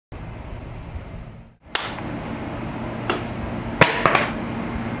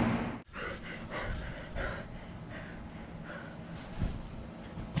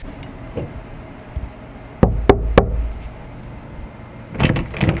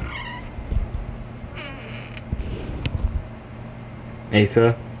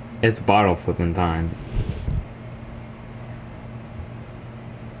Asa, it's bottle flipping time.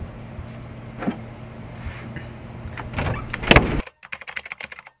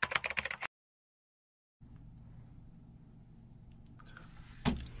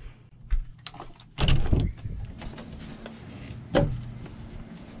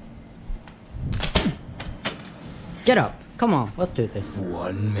 Get up. Come on, let's do this.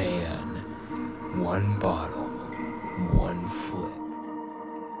 One man, one bottle, one flip.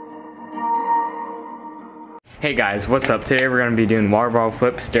 Hey guys, what's up? Today we're going to be doing water bottle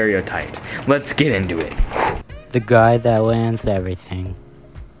flip stereotypes. Let's get into it. The guy that lands everything.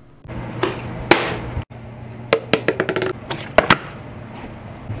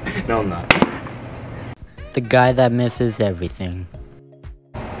 No, I'm not. The guy that misses everything.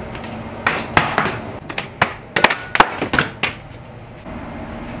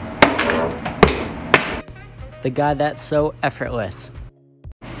 The guy that's so effortless.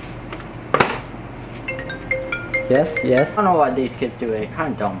 Yes, yes. I don't know why these kids do it. It's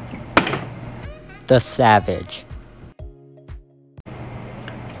kind of dumb. The savage.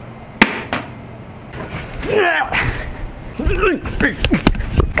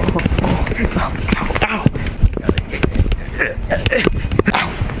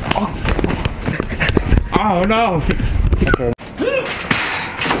 Oh no! Okay.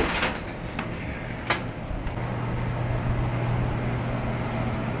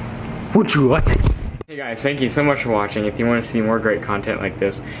 Would you like it? Hey guys, thank you so much for watching. If you want to see more great content like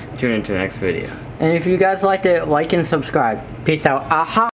this, tune into the next video. And if you guys liked it, like and subscribe. Peace out. Aha!